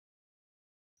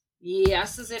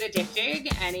Yes, is it addicting?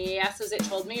 And yes, is it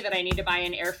told me that I need to buy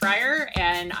an air fryer,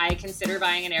 and I consider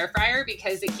buying an air fryer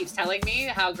because it keeps telling me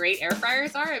how great air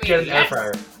fryers are. I mean, get an air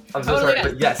fryer. I'm so Totally sorry,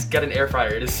 does. but yes, get an air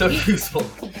fryer. It is so useful.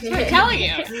 That's what I'm telling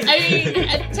you. I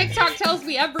mean, TikTok tells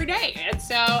me every day.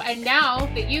 And now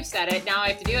that you've said it, now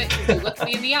I have to do it because you looked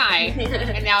me in the eye.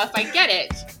 And now if I get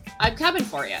it, I'm coming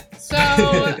for you. So,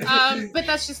 but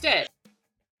that's just it.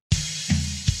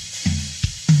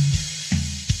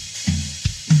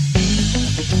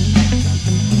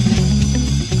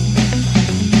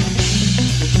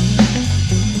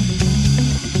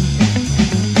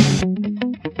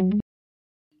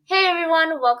 Hey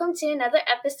everyone, welcome to another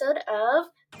episode of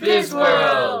Biz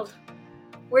World.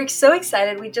 We're so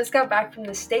excited. We just got back from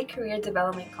the State Career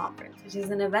Development Conference, which is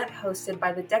an event hosted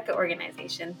by the DECA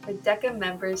organization for DECA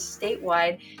members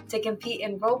statewide to compete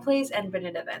in role plays and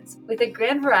written events, with a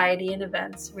grand variety in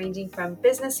events ranging from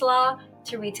business law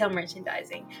to retail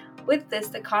merchandising. With this,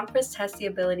 the conference tests the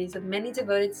abilities of many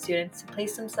devoted students to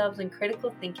place themselves in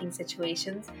critical thinking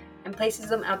situations and places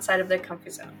them outside of their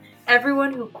comfort zone.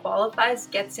 Everyone who qualifies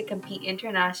gets to compete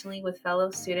internationally with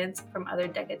fellow students from other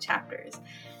DECA chapters.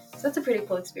 So that's a pretty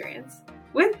cool experience.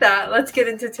 With that, let's get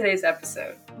into today's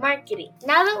episode. Marketing.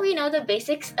 Now that we know the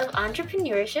basics of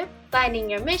entrepreneurship, finding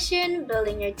your mission,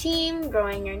 building your team,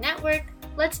 growing your network,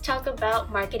 let's talk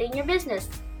about marketing your business.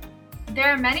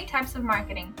 There are many types of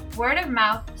marketing: word of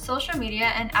mouth, social media,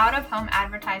 and out-of-home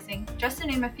advertising, just to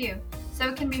name a few, so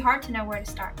it can be hard to know where to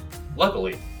start.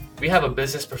 Luckily, we have a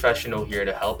business professional here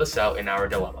to help us out in our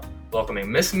dilemma, welcoming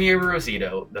Miss Miri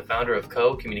Risotto, the founder of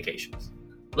Co Communications.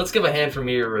 Let's give a hand for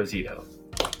Miri Risotto.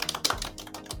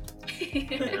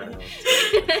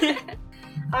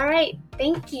 All right,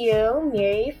 thank you,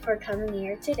 Miri, for coming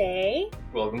here today.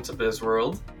 Welcome to Biz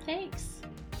World. Thanks.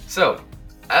 So,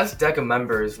 as DECA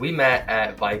members, we met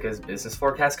at VICA's Business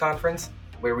Forecast Conference,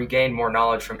 where we gained more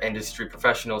knowledge from industry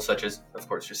professionals such as, of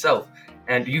course, yourself.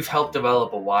 And you've helped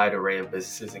develop a wide array of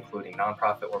businesses, including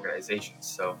nonprofit organizations.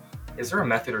 So, is there a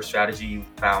method or strategy you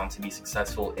found to be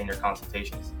successful in your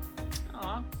consultations?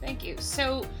 Aw, thank you.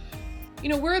 So,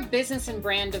 we're a business and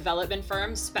brand development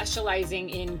firm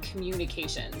specializing in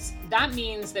communications. That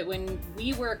means that when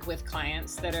we work with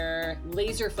clients that are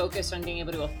laser focused on being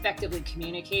able to effectively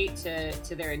communicate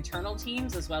to their internal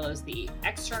teams as well as the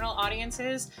external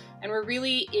audiences, and we're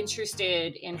really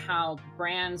interested in how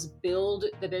brands build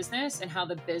the business and how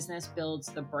the business builds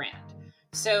the brand.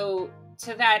 So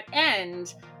to that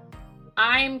end,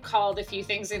 I'm called a few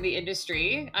things in the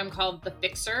industry. I'm called the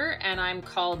fixer and I'm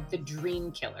called the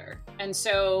dream killer. And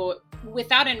so with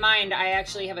that in mind, I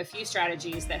actually have a few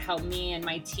strategies that help me and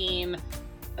my team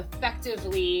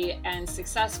effectively and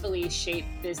successfully shape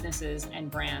businesses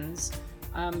and brands.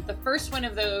 The first one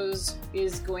of those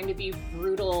is going to be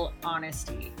brutal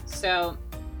honesty. So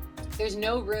there's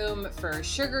no room for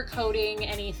sugarcoating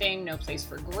anything, no place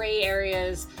for gray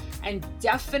areas, and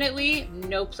definitely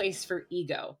no place for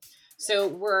ego. So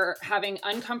we're having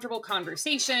uncomfortable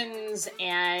conversations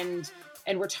and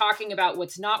we're talking about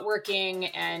what's not working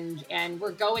and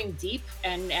we're going deep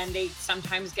and they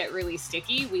sometimes get really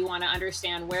sticky. We want to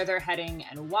understand where they're heading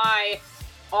and why.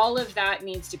 All of that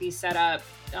needs to be set up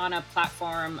on a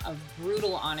platform of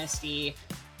brutal honesty.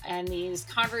 And these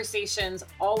conversations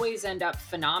always end up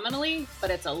phenomenally,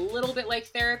 but it's a little bit like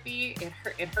therapy.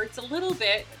 It hurts a little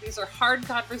bit. These are hard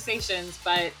conversations,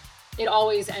 but it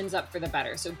always ends up for the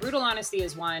better. So brutal honesty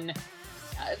is one.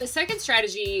 The second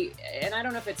strategy, and I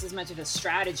don't know if it's as much of a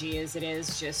strategy as it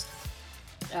is just,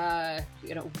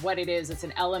 what it is, it's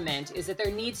an element, is that there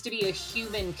needs to be a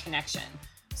human connection.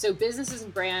 So businesses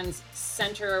and brands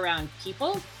center around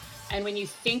people. And when you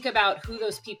think about who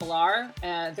those people are,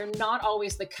 they're not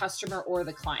always the customer or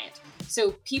the client.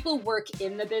 So people work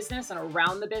in the business and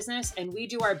around the business, and we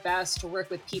do our best to work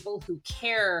with people who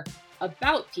care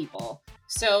about people.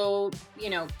 So,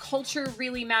 culture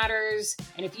really matters.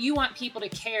 And if you want people to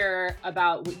care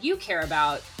about what you care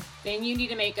about, then you need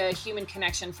to make a human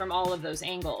connection from all of those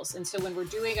angles. And so when we're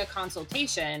doing a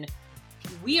consultation,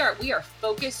 we are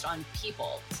focused on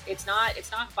people. It's not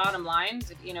bottom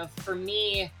lines. For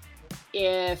me,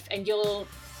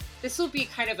 this will be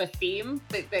kind of a theme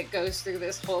that goes through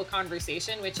this whole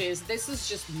conversation, which is this is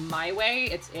just my way.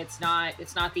 It's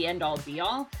not the end all be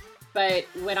all. But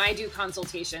when I do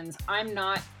consultations, I'm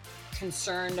not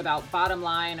concerned about bottom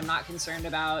line. I'm not concerned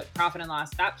about profit and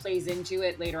loss. That plays into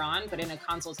it later on. But in a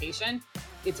consultation,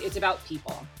 it's about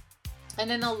people. And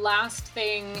then the last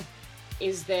thing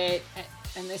is that,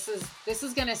 and this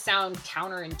is going to sound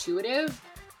counterintuitive,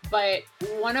 but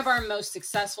one of our most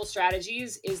successful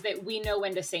strategies is that we know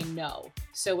when to say no.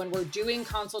 So when we're doing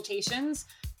consultations,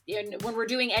 when we're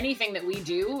doing anything that we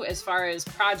do as far as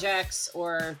projects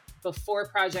or before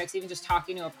projects, even just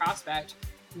talking to a prospect,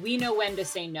 we know when to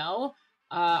say no.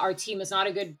 Our team is not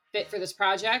a good fit for this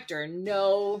project, or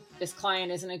no, this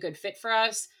client isn't a good fit for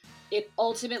us. It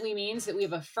ultimately means that we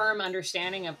have a firm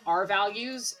understanding of our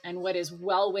values and what is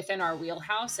well within our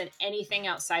wheelhouse, and anything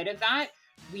outside of that,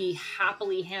 we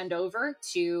happily hand over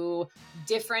to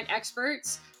different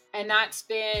experts. And that's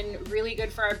been really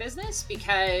good for our business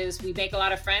because we make a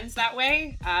lot of friends that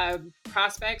way.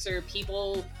 Prospects or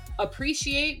people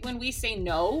appreciate when we say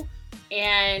no,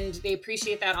 and they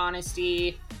appreciate that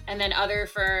honesty. And then other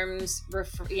firms,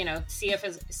 see us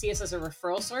as a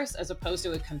referral source as opposed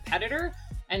to a competitor.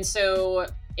 And so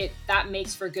that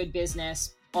makes for good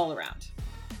business all around.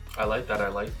 I like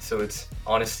that. So it's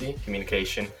honesty,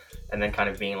 communication, and then kind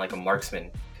of being like a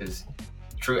marksman, because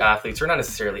true athletes, or not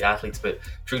necessarily athletes, but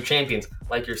true champions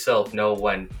like yourself know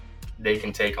when they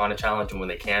can take on a challenge and when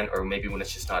they can, or maybe when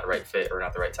it's just not the right fit or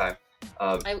not the right time.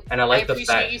 And I like the fact.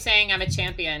 I appreciate you saying I'm a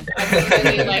champion. I'm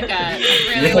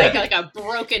really like a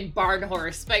broken barn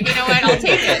horse, but you know what?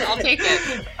 I'll take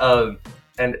it.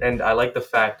 And I like the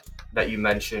fact that you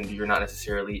mentioned you're not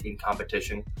necessarily in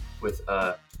competition with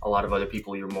a lot of other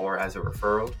people. You're more as a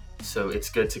referral. So it's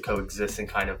good to coexist and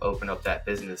kind of open up that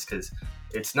business, because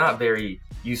it's not very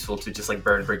useful to just like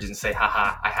burn bridges and say,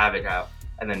 haha, I have it now.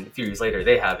 And then a few years later,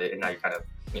 they have it, and now you're kind of,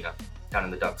 down in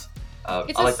the dumps. I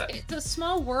like that. It's a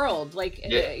small world,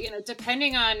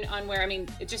 depending on where,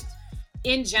 it just,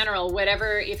 in general,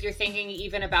 whatever, if you're thinking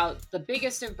even about the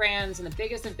biggest of brands and the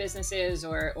biggest of businesses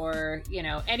or in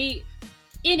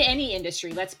any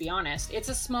industry, let's be honest, it's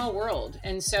a small world.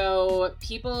 And so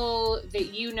people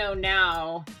that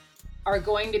now are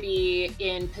going to be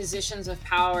in positions of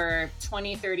power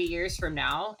 20, 30 years from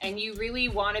now. And you really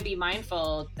want to be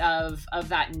mindful of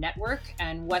that network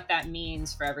and what that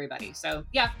means for everybody. So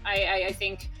yeah, I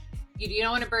think you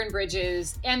don't want to burn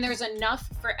bridges, and there's enough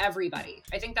for everybody.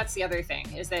 I think that's the other thing,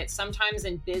 is that sometimes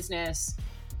in business,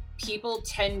 people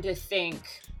tend to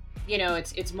think,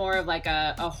 it's more of like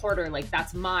a hoarder, like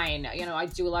that's mine. I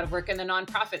do a lot of work in the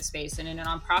nonprofit space, and in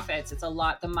nonprofits, it's a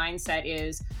lot. The mindset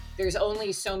is there's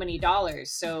only so many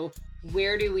dollars. So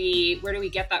where do we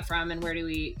get that from, and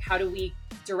how do we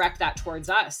direct that towards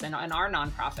us and our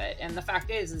nonprofit? And the fact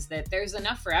is that there's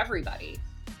enough for everybody.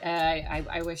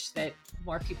 I wish that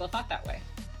more people thought that way.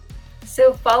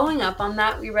 So following up on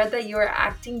that, we read that you are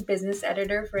acting business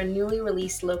editor for a newly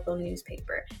released local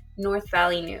newspaper, North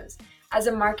Valley News. As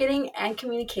a marketing and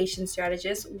communication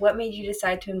strategist, what made you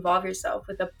decide to involve yourself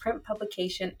with a print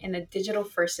publication in a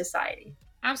digital-first society?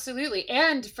 Absolutely.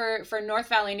 And for North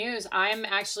Valley News, I'm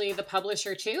actually the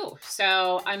publisher too.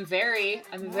 So I'm very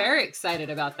excited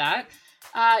about that.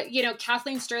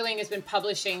 Kathleen Sterling has been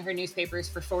publishing her newspapers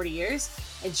for 40 years,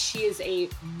 and she is a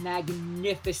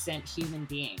magnificent human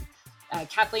being.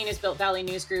 Kathleen has built Valley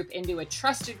News Group into a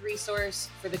trusted resource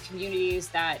for the communities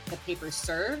that the papers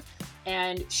serve.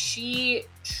 And she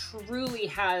truly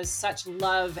has such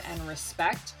love and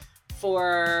respect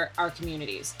for our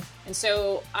communities. And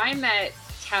so I met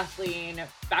Kathleen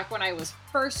back when I was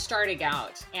first starting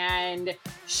out, and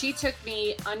she took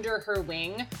me under her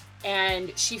wing,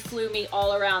 and she flew me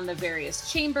all around the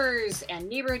various chambers and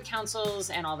neighborhood councils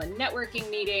and all the networking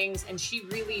meetings. And she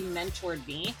really mentored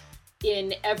me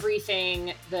in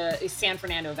everything the San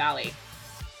Fernando Valley.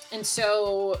 And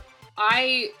so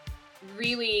I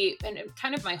really, and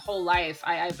kind of my whole life,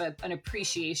 I have an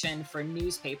appreciation for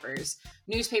newspapers.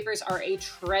 Newspapers are a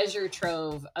treasure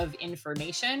trove of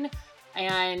information.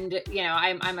 And,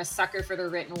 I'm a sucker for the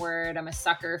written word. I'm a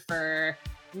sucker for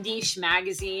niche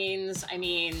magazines.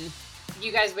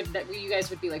 You guys would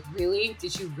be like, really?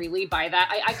 Did you really buy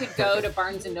that? I could go to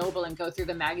Barnes and Noble and go through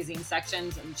the magazine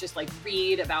sections and just like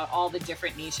read about all the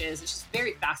different niches. It's just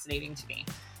very fascinating to me.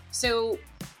 So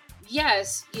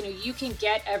yes, you can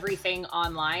get everything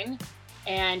online,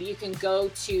 and you can go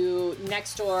to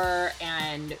Nextdoor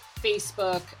and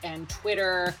Facebook and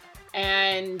Twitter,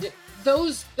 and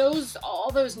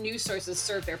all those news sources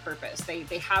serve their purpose. They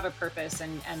have a purpose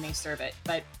and they serve it.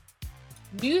 But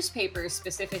newspapers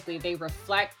specifically, they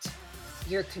reflect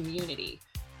your community,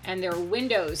 and they're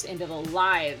windows into the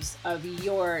lives of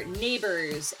your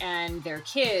neighbors and their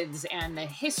kids, and the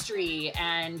history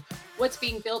and what's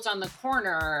being built on the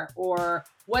corner, or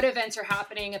what events are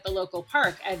happening at the local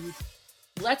park. And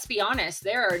let's be honest,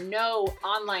 there are no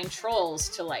online trolls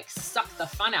to like suck the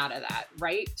fun out of that,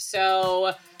 right?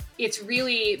 So it's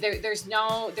really there's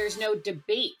no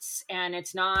debates, and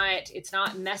it's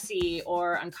not messy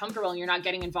or uncomfortable, and you're not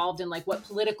getting involved in like what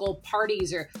political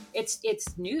parties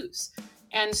it's news.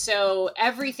 And so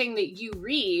everything that you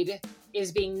read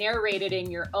is being narrated in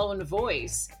your own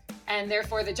voice. And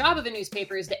therefore, the job of the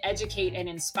newspaper is to educate and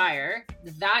inspire.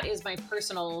 That is my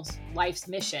personal life's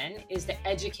mission, is to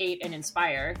educate and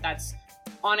inspire. That's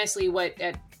honestly what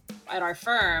at our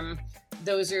firm,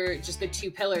 those are just the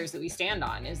two pillars that we stand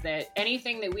on, is that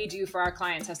anything that we do for our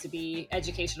clients has to be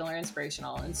educational or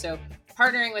inspirational. And so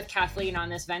partnering with Kathleen on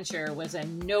this venture was a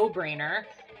no-brainer.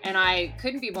 And I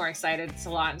couldn't be more excited to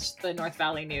launch the North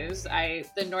Valley News.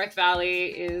 The North Valley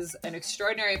is an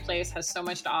extraordinary place, has so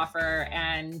much to offer,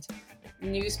 and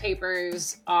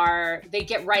newspapers they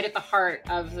get right at the heart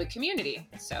of the community.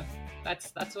 So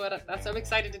that's what I'm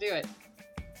excited to do it.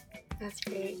 That's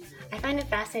great. I find it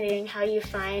fascinating how you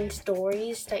find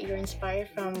stories that you're inspired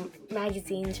from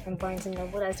magazines, from Barnes and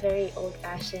Noble. That's very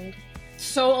old-fashioned.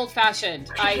 So old-fashioned.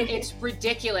 It's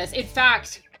ridiculous. In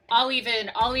fact, I'll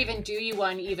even do you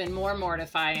one even more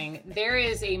mortifying. There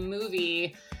is a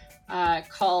movie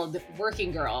called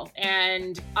Working Girl,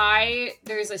 and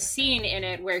there's a scene in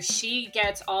it where she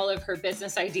gets all of her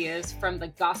business ideas from the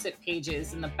gossip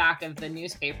pages in the back of the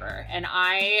newspaper. And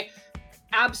I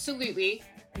absolutely,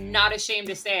 not ashamed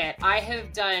to say it, I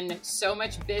have done so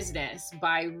much business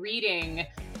by reading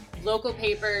local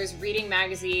papers, reading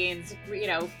magazines,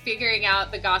 figuring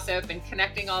out the gossip and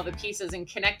connecting all the pieces and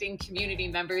connecting community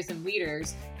members and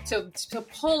leaders to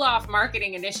pull off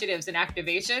marketing initiatives and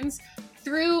activations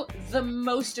through the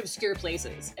most obscure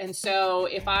places. And so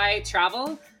if I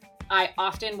travel, I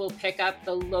often will pick up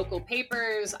the local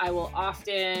papers. I will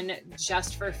often,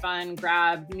 just for fun,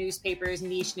 grab niche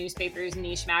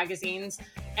magazines.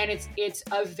 And it's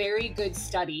a very good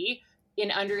study in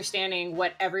understanding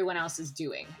what everyone else is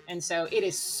doing. And so it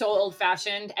is so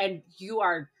old-fashioned, and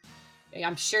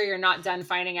I'm sure you're not done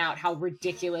finding out how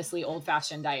ridiculously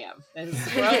old-fashioned I am.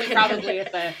 We're only probably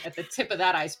at the tip of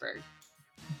that iceberg.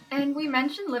 And we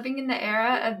mentioned living in the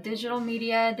era of digital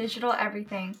media, digital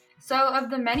everything. So of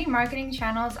the many marketing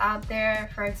channels out there,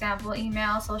 for example,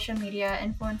 email, social media,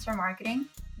 influencer marketing,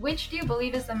 which do you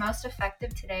believe is the most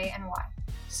effective today and why?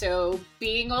 So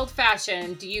being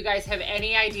old-fashioned, do you guys have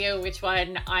any idea which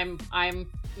one I'm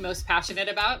most passionate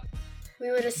about?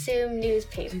 We would assume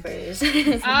newspapers.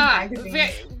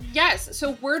 Yes.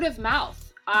 So word of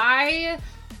mouth. I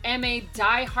am a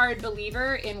die-hard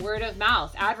believer in word of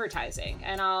mouth advertising,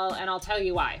 and I'll tell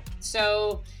you why.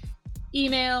 So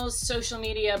emails, social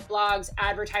media, blogs,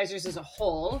 advertisers as a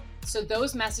whole. So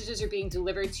those messages are being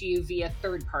delivered to you via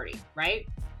third party, right?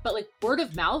 But like word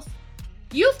of mouth,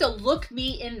 you have to look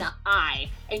me in the eye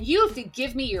and you have to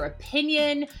give me your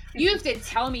opinion. You have to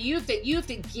tell me, you have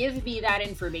to give me that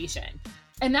information.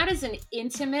 And that is an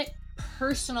intimate,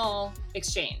 personal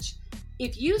exchange.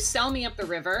 If you sell me up the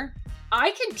river,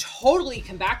 I can totally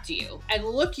come back to you and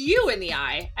look you in the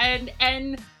eye. And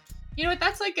you know what?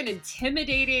 That's like an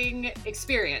intimidating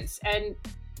experience. And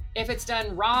if it's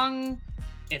done wrong,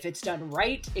 if it's done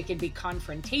right, it can be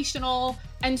confrontational.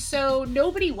 And so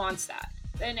nobody wants that.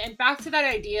 And back to that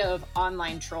idea of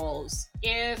online trolls.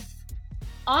 If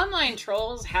online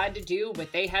trolls had to do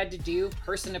what they had to do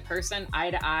person to person,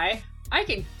 eye to eye, I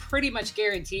can pretty much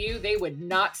guarantee you they would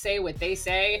not say what they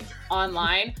say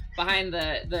online behind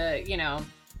the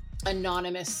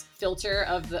anonymous filter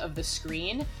of the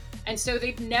screen. And so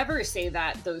they'd never say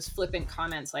those flippant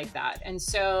comments like that. And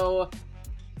so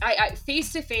I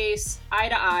face to face, eye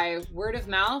to eye, word of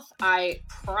mouth, I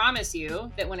promise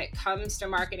you that when it comes to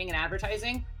marketing and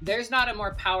advertising, there's not a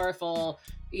more powerful,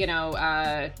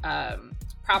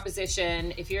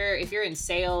 proposition. If you're in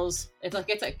sales,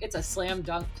 it's a slam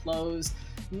dunk close.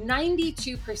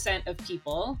 92% of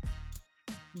people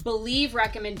believe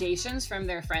recommendations from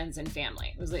their friends and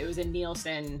family. It was a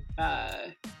Nielsen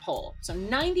poll. So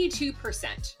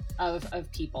 92%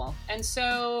 of people. And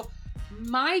so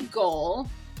my goal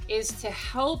is to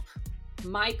help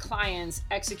my clients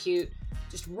execute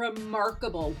just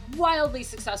remarkable, wildly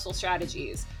successful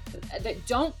strategies that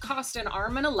don't cost an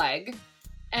arm and a leg,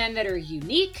 and that are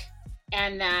unique,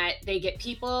 and that they get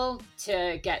people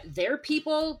to get their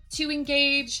people to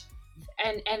engage.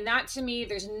 And that, to me,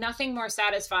 there's nothing more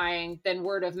satisfying than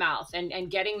word of mouth and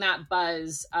getting that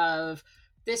buzz of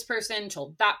this person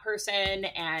told that person,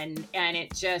 and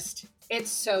it's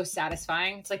so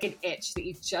satisfying. It's like an itch that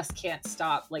you just can't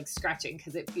stop like scratching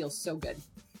because it feels so good.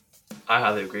 I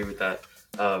highly agree with that.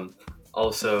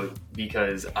 Also,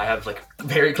 because I have like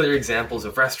very clear examples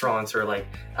of restaurants or like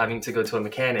having to go to a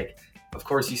mechanic. Of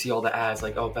course, you see all the ads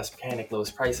like, oh, best mechanic,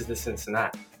 lowest prices, this and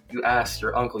that. You ask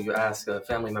your uncle, you ask a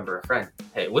family member, a friend,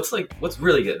 hey, what's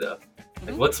really good though?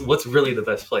 Like, what's really the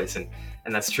best place? And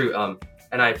that's true.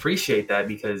 And I appreciate that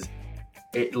because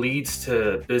it leads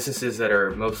to businesses that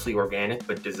are mostly organic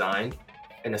but designed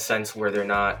in a sense where they're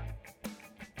not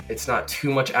it's not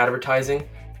too much advertising,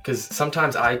 because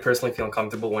sometimes I personally feel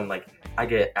uncomfortable when like I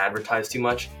get advertised too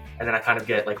much, and then I kind of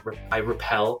get like I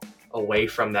repel away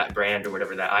from that brand or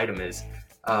whatever that item is.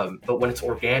 But when it's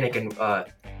organic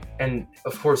and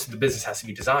of course the business has to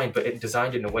be designed, but it's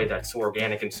designed in a way that's so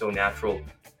organic and so natural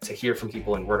to hear from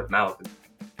people in word of mouth, it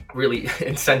really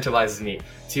incentivizes me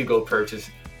to go purchase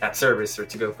that service or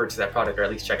to go purchase that product, or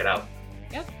at least check it out.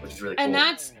 Yep. Which is really cool.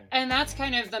 And that's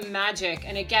kind of the magic.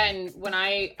 And again, when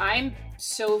I'm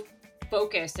so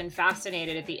focused and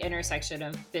fascinated at the intersection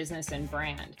of business and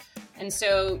brand. And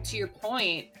so to your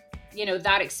point, you know,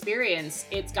 that experience,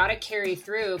 it's got to carry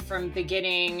through from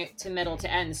beginning to middle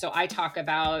to end. So I talk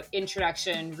about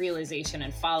introduction, realization,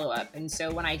 and follow-up. And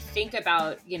so when I think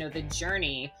about, you know, the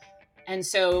journey, and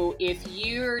so if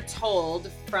you're told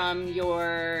from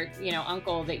your, you know,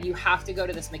 uncle that you have to go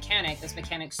to this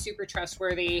mechanic's super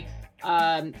trustworthy,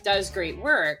 does great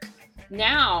work,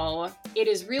 now it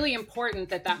is really important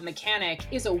that that mechanic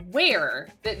is aware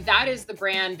that that is the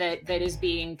brand that is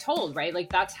being told, right? Like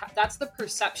that's the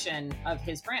perception of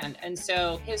his brand. And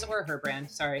so his or her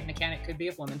brand, sorry, mechanic could be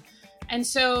a woman. And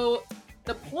so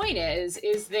the point is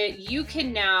that you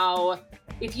can now,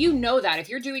 if you know that, if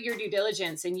you're doing your due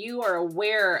diligence and you are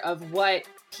aware of what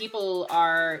people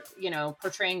are, you know,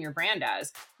 portraying your brand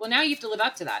as, well, now you have to live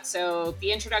up to that. So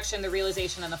the introduction, the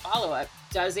realization, and the follow-up,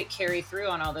 does it carry through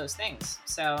on all those things?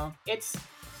 So it's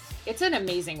an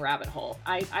amazing rabbit hole.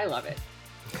 I love it.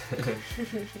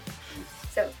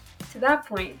 So to that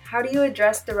point, how do you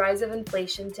address the rise of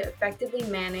inflation to effectively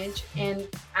manage and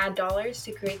add dollars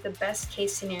to create the best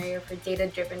case scenario for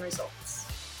data-driven results?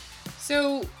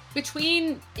 So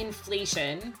between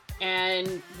inflation and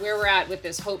where we're at with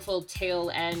this hopeful tail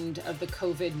end of the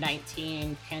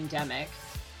COVID-19 pandemic,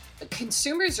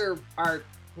 consumers are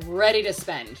ready to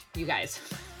spend, you guys.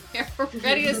 They're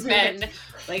ready to spend,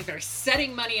 like they're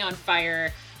setting money on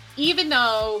fire, even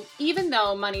though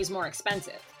money's more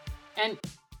expensive. And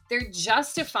they're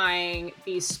justifying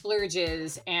these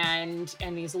splurges and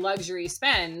these luxury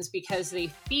spends because they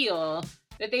feel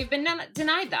that they've been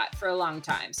denied that for a long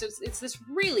time. So it's this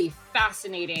really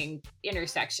fascinating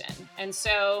intersection. And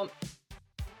so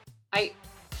I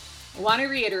want to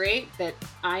reiterate that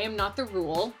I am not the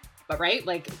rule, but right,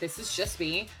 like this is just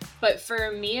me. But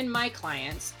for me and my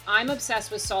clients, I'm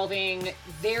obsessed with solving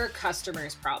their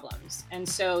customers' problems. And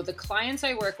so the clients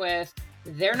I work with,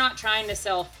 they're not trying to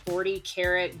sell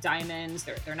 40-carat diamonds.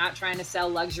 They're not trying to sell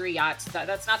luxury yachts.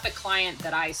 That's not the client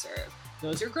that I serve.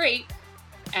 Those are great.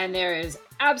 And there is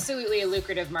absolutely a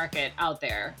lucrative market out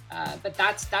there, but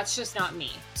that's just not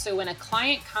me. So when a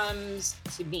client comes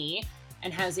to me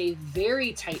and has a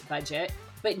very tight budget,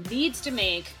 but needs to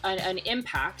make an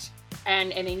impact,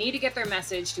 and they need to get their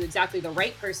message to exactly the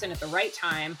right person at the right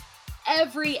time,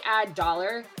 every ad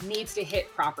dollar needs to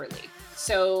hit properly.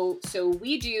 So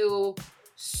we do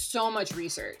so much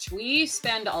research. We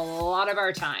spend a lot of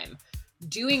our time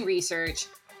doing research,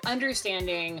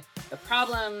 understanding the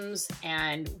problems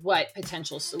and what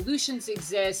potential solutions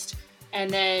exist. And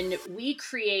then we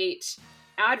create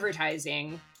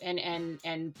advertising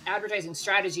and advertising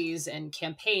strategies and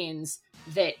campaigns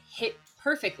that hit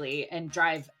perfectly and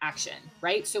drive action,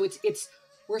 right? So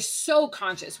we're so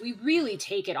conscious. We really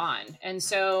take it on. And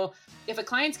so if a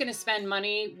client's going to spend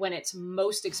money when it's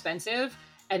most expensive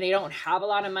and they don't have a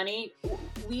lot of money,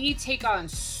 we take on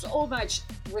so much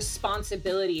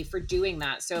responsibility for doing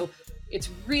that. So it's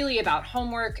really about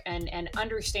homework and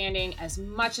understanding as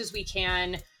much as we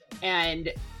can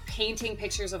and painting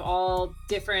pictures of all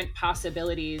different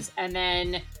possibilities, and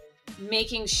then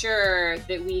making sure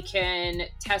that we can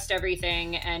test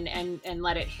everything and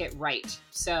let it hit right.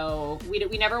 So we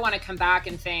never want to come back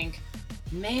and think,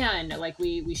 man, like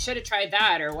we should have tried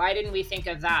that, or why didn't we think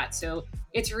of that? So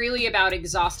it's really about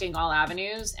exhausting all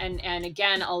avenues and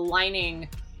again, aligning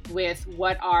with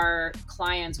what our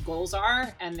clients' goals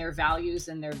are and their values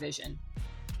and their vision.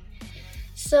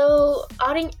 So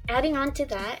adding on to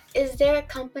that, is there a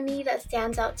company that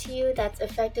stands out to you that's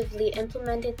effectively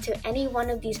implemented to any one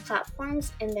of these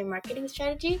platforms in their marketing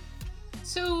strategy?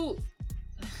 So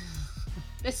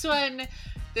this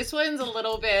one's a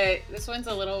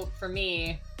little for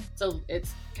me. So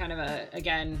it's kind of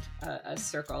a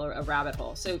circle or a rabbit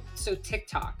hole. So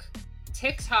TikTok,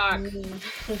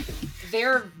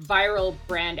 their viral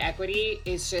brand equity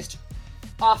is just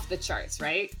off the charts,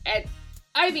 right? And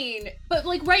I mean, but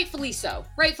like rightfully so.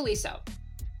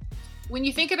 When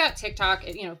you think about TikTok,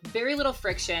 you know, very little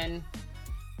friction,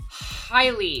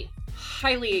 highly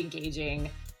engaging,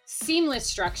 seamless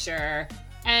structure.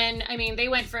 And I mean, they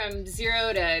went from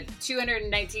 0 to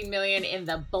 219 million in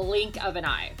the blink of an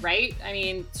eye, right? I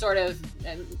mean, sort of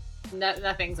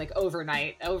nothing's like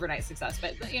overnight success,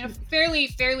 but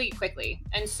fairly quickly.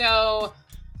 And so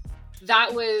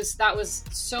that was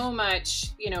so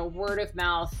much, word of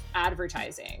mouth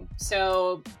advertising.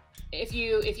 So if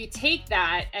you take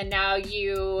that and now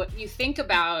you think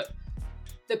about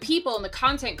the people and the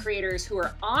content creators who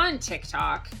are on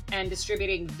TikTok and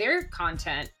distributing their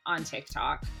content on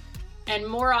TikTok, and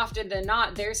more often than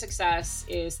not, their success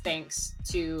is thanks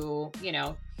to,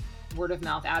 word of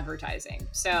mouth advertising.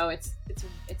 So it's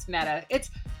meta.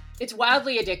 It's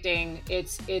wildly addicting.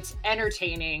 It's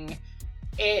entertaining.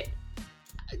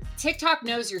 TikTok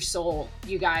knows your soul,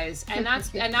 you guys. And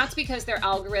that's because their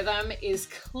algorithm is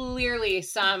clearly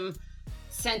some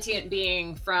sentient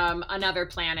being from another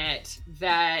planet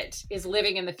that is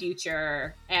living in the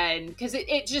future. And because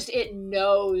it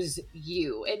knows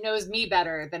you. It knows me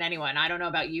better than anyone. I don't know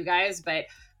about you guys, but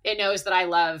it knows that I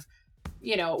love,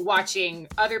 watching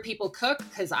other people cook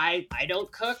because I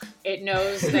don't cook. It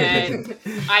knows that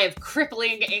I have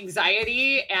crippling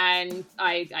anxiety and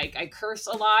I curse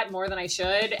a lot more than I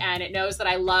should. And it knows that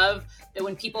I love that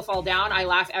when people fall down, I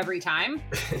laugh every time.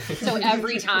 So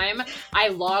every time I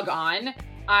log on,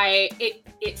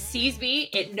 it sees me,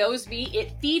 it knows me,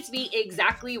 it feeds me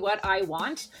exactly what I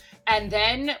want. And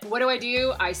then what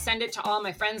do? I send it to all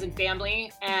my friends and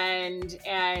family. And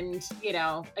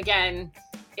again,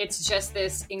 it's just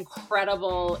this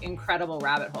incredible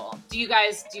rabbit hole. Do you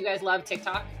guys love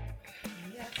TikTok?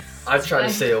 I've tried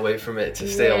to stay away from it to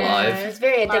stay alive. It's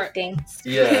very addicting.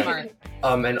 Yeah. Smart.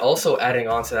 And also adding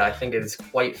on to that, I think it is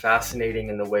quite fascinating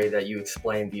in the way that you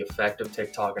explain the effect of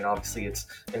TikTok, and obviously its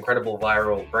incredible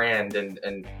viral brand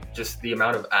and just the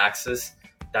amount of access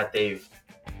that they've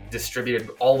distributed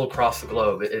all across the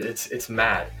globe. It's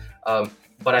mad.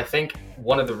 But I think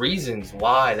one of the reasons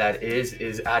why that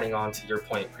is adding on to your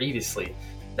point previously,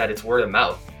 that it's word of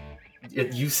mouth.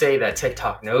 You say that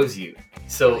TikTok knows you.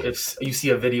 So if you see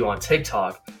a video on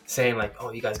TikTok saying like,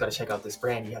 oh, you guys got to check out this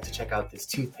brand, you have to check out this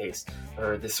toothpaste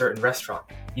or this certain restaurant,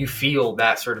 you feel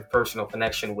that sort of personal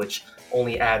connection, which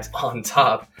only adds on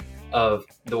top of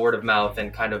the word of mouth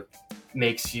and kind of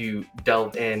makes you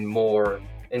delve in more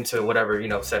into whatever,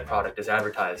 said product is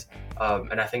advertised.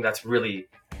 And I think that's really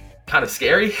kind of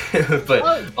scary,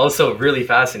 but also really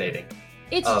fascinating.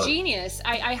 It's genius.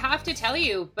 I have to tell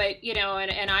you, but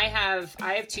and I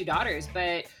have 2 daughters,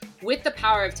 but with the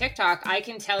power of TikTok, I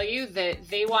can tell you that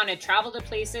they want to travel to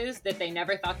places that they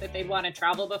never thought that they'd want to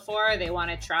travel before. They want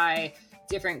to try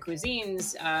different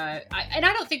cuisines. And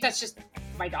I don't think that's just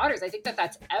my daughters. I think that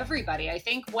that's everybody. I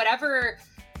think whatever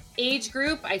age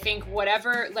group, I think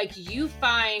whatever, like, you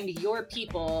find your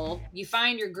people, you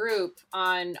find your group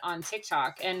on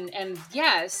TikTok. And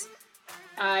yes,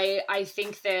 I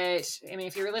think that,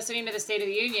 if you were listening to the State of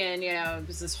the Union,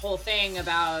 there's this whole thing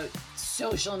about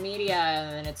social media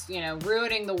and it's,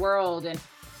 ruining the world. And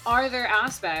are there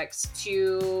aspects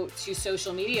to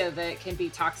social media that can be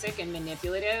toxic and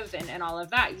manipulative and all of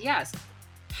that? Yes.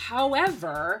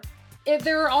 However,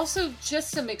 there are also just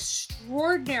some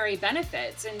extraordinary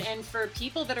benefits. And for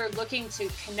people that are looking to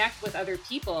connect with other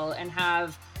people and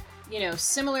have,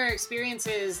 similar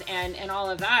experiences and all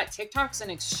of that, TikTok's an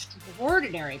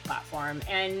extraordinary platform.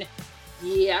 And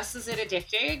yes, is it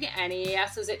addicting? And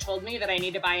yes, is it told me that I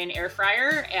need to buy an air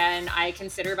fryer? And I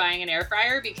consider buying an air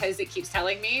fryer because it keeps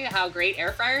telling me how great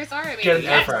air fryers are. Get an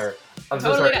air fryer. I'm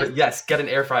so sorry, but yes, get an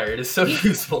air fryer. It is so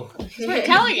useful. That's what I'm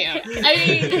telling you.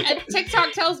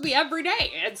 TikTok tells me every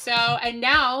day. And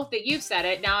now that you've said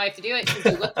it, now I have to do it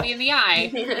because you looked me in the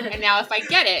eye. And now if I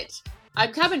get it,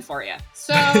 I'm coming for you.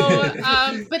 So,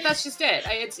 but that's just it.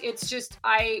 It's just,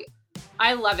 I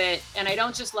love it. And I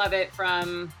don't just love it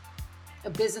from a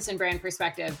business and brand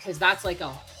perspective, because that's like a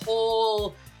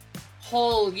whole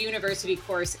university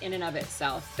course in and of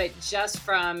itself. But just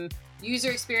from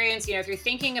user experience, if you're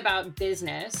thinking about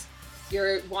business,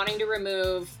 you're wanting to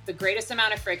remove the greatest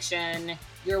amount of friction,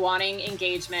 you're wanting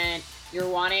engagement, you're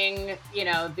wanting,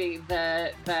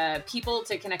 the people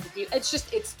to connect with you. It's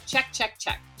check.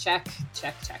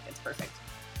 It's perfect.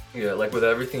 Yeah, like with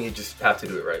everything, you just have to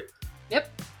do it right.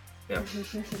 Yep. Yeah.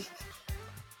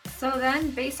 So then,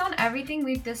 based on everything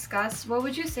we've discussed, what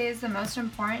would you say is the most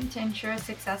important to ensure a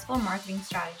successful marketing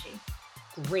strategy?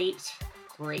 Great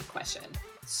question.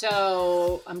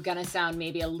 So I'm going to sound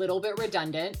maybe a little bit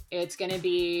redundant. It's going to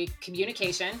be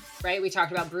communication, right? We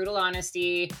talked about brutal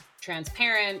honesty,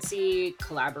 transparency,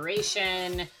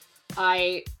 collaboration.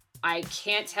 I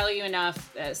can't tell you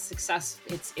enough, success,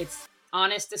 it's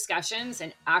honest discussions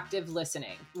and active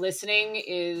listening. Listening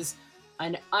is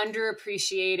an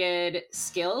underappreciated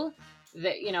skill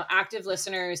that, active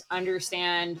listeners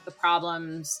understand the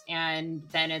problems, and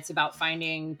then it's about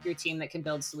finding your team that can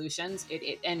build solutions.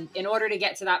 And in order to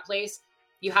get to that place,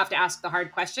 you have to ask the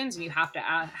hard questions and you have to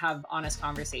have honest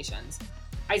conversations.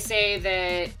 I say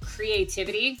that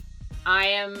creativity, I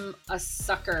am a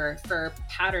sucker for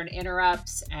pattern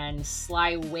interrupts and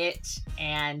sly wit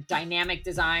and dynamic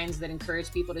designs that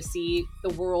encourage people to see the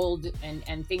world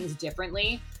and things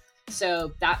differently.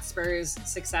 So that spurs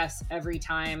success every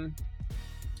time.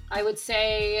 I would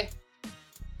say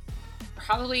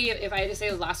probably, if I had to say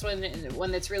the last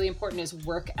one that's really important, is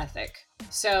work ethic.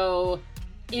 So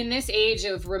in this age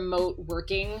of remote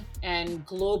working and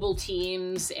global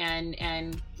teams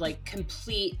and like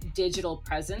complete digital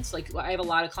presence, like I have a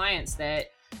lot of clients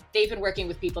that they've been working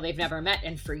with people they've never met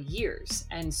and for years.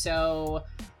 And so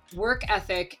work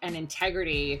ethic and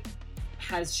integrity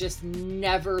has just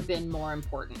never been more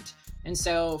important. And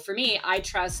so for me, I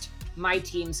trust my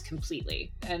teams completely.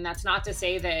 And that's not to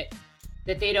say that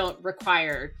they don't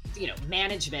require,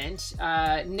 management.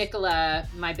 Nicola,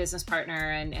 my business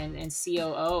partner and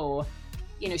COO,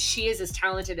 she is as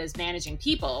talented as managing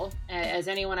people as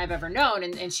anyone I've ever known.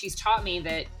 And she's taught me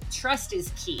that trust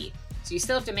is key. So you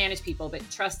still have to manage people, but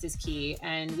trust is key.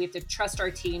 And we have to trust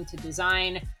our team to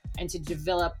design and to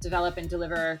develop and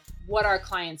deliver what our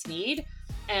clients need.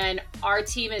 And our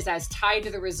team is as tied to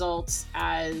the results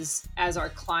as our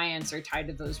clients are tied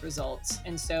to those results.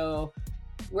 And so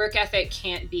work ethic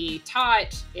can't be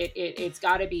taught. It's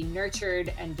got to be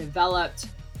nurtured and developed.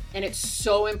 And it's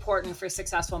so important for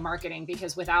successful marketing,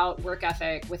 because without work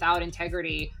ethic, without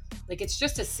integrity, like it's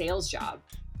just a sales job.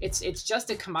 It's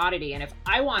just a commodity. And if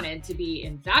I wanted to be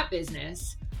in that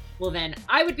business, well, then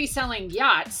I would be selling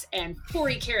yachts and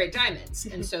 40-carat diamonds.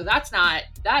 And so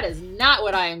that is not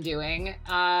what I am doing.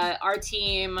 Our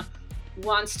team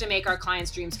wants to make our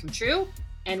clients' dreams come true,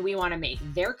 and we want to make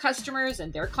their customers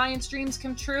and their clients' dreams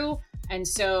come true. And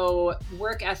so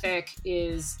work ethic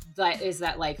is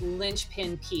that like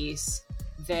linchpin piece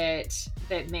that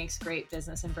makes great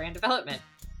business and brand development.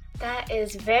 That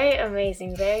is very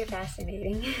amazing, very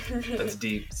fascinating. That's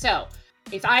deep. So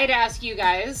if I had to ask you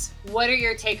guys, what are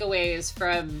your takeaways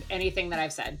from anything that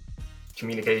I've said?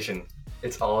 Communication.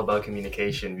 It's all about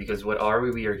communication, because what are we?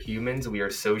 We are humans. We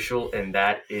are social, and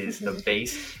that is the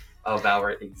base of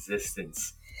our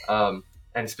existence. And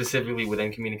specifically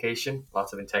within communication,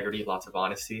 lots of integrity, lots of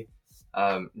honesty.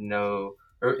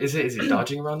 Is it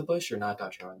dodging around the bush or not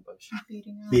dodging around the bush?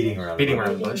 Beating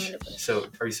around the bush. So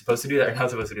are you supposed to do that or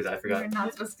not supposed to do that? I forgot. You're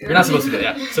not supposed to do You're not supposed to do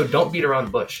that. Yeah. So don't beat around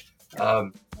the bush.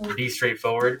 Be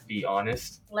straightforward, be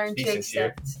honest, Learn be to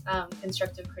sincere. accept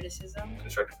constructive criticism.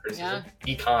 Yeah.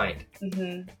 Be kind.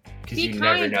 Mm-hmm. Because Be you kind,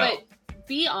 never know. but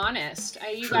be honest.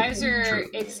 You True. guys are. True.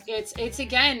 It's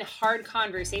again hard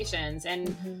conversations,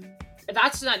 and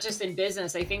that's not just in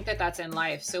business. I think that's in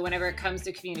life. So whenever it comes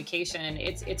to communication,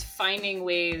 it's finding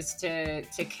ways to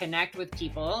connect with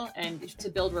people and to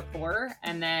build rapport,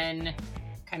 and then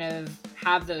kind of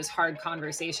have those hard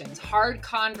conversations. Hard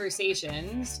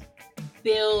conversations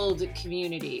build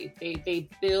community. They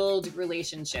build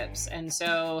relationships. And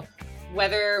so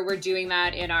whether we're doing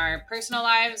that in our personal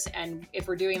lives and if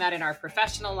we're doing that in our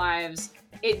professional lives,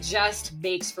 it just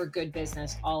makes for good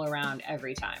business all around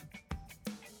every time.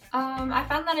 I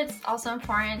found that it's also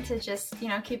important to just,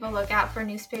 keep a lookout for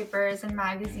newspapers and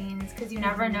magazines, because you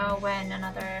never know when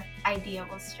another idea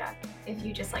will strike if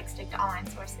you just stick to online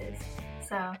sources.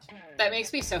 So that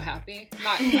makes me so happy.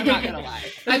 I'm not gonna lie.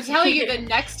 I'm telling you, the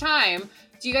next time,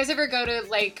 do you guys ever go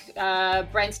to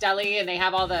Brent's Deli and they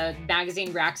have all the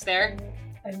magazine racks there?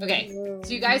 Okay, so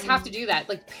you guys have to do that.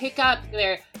 Pick up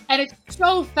there, and it's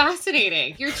so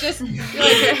fascinating. You're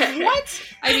like, what?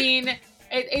 I mean,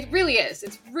 it really is.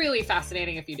 It's really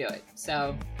fascinating if you do it.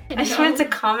 So I just wanted to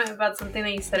comment about something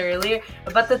that you said earlier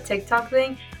about the TikTok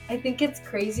thing. I think it's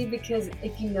crazy because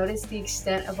if you notice the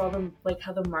extent of all the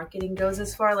how the marketing goes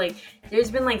as far,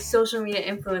 there's been social media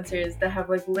influencers that have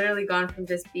literally gone from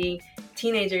just being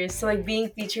teenagers to being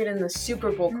featured in the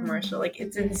Super Bowl commercial.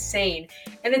 It's insane.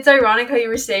 And it's ironic how you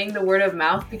were saying the word of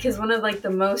mouth, because one of the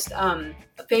most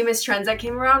famous trends that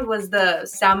came around was the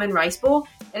salmon rice bowl,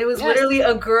 and it was literally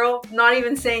a girl not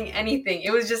even saying anything.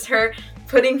 It was just her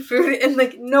putting food in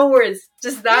no words,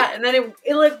 just that. And then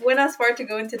it went as far to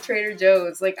go into Trader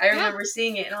Joe's. I remember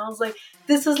seeing it and I was like,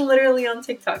 this was literally on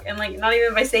TikTok, and not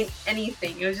even by saying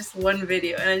anything. It was just one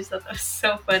video, and I just thought that was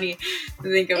so funny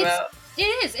to think about. It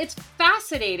is. It's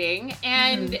fascinating.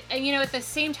 And, at the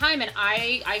same time, and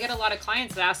I get a lot of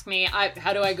clients that ask me,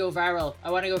 how do I go viral?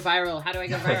 I want to go viral. How do I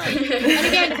go viral? And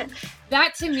again,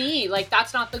 that to me,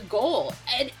 that's not the goal.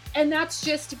 And that's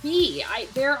just me.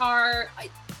 There are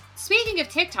speaking of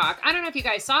TikTok, I don't know if you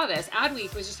guys saw this.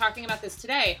 Adweek was just talking about this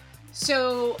today.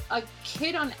 So a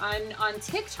kid on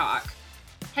TikTok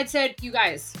had said, you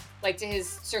guys, like to his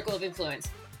circle of influence,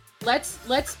 let's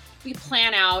we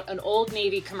plan out an Old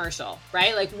Navy commercial,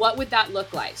 right? Like what would that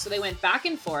look like? So they went back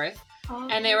and forth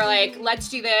and they were like, let's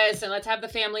do this and let's have the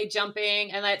family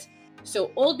jumping and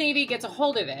so Old Navy gets a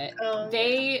hold of it.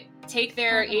 They take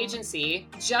their agency,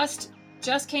 just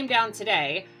came down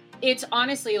today. It's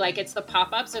honestly like it's the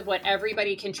pop-ups of what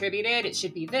everybody contributed. It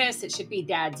should be this, it should be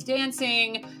dads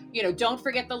dancing, don't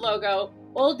forget the logo.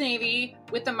 Old Navy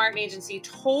with the Martin agency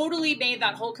totally made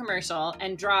that whole commercial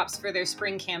and drops for their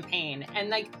spring campaign. And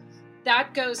like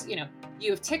that goes, you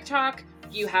have TikTok,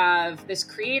 you have this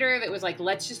creator that was like,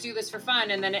 let's just do this for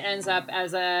fun. And then it ends up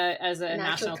as a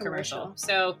national commercial.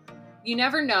 So you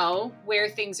never know where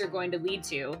things are going to lead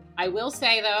to. I will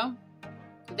say though,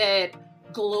 that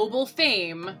global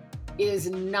fame is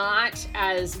not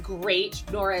as great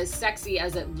nor as sexy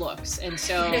as it looks. And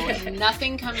so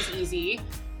nothing comes easy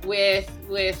with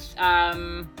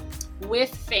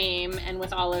fame and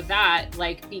with all of that.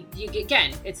 Like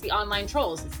again, it's the online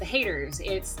trolls, it's the haters,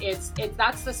 it's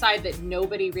that's the side that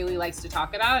nobody really likes to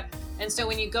talk about. And so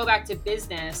when you go back to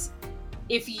business,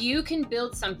 if you can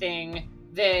build something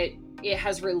that it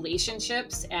has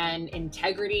relationships and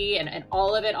integrity and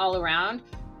all of it all around,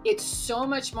 it's so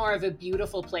much more of a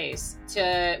beautiful place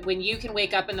to when you can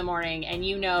wake up in the morning and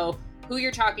you know who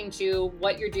you're talking to,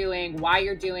 what you're doing, why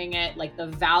you're doing it, like the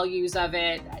values of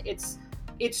it.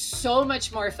 It's so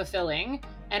much more fulfilling.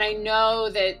 And I know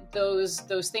that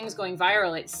those things going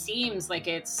viral, it seems like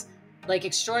it's like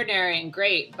extraordinary and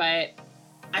great. But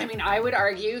I mean, I would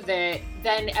argue that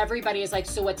then everybody is like,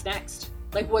 so what's next?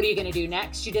 Like, what are you going to do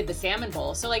next? You did the salmon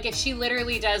bowl. So like if she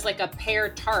literally does like a pear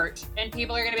tart and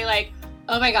people are going to be like,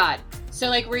 oh my God. So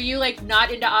like, were you like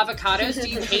not into avocados? Do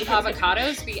you hate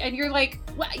avocados? And you're like,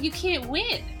 what? You can't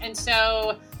win. And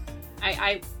so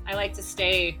I like to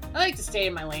stay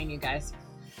in my lane, you guys.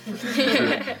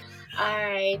 All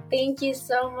right. Thank you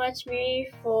so much, Miri,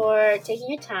 for taking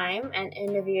your time and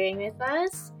interviewing with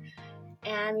us.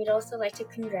 And we'd also like to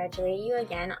congratulate you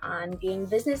again on being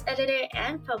business editor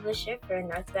and publisher for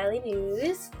North Valley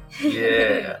News.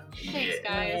 Yeah. Thanks,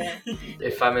 guys.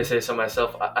 If I may say so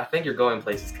myself, I think you're going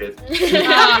places, kid.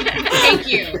 Thank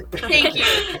you.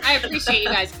 I appreciate you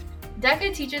guys.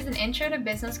 DECA teaches an intro to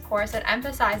business course that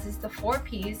emphasizes the 4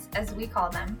 P's, as we call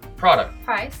them: product,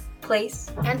 price, Place.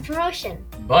 And promotion.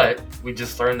 But we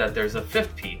just learned that there's a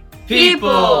 5th P.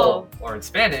 People! Or in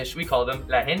Spanish, we call them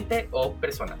la gente o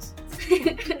personas.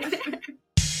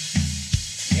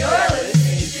 You're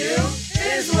listening to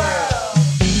Biz World.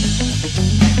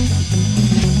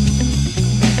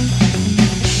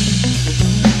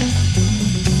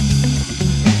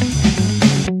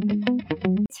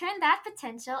 Turn that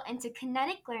potential into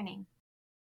kinetic learning.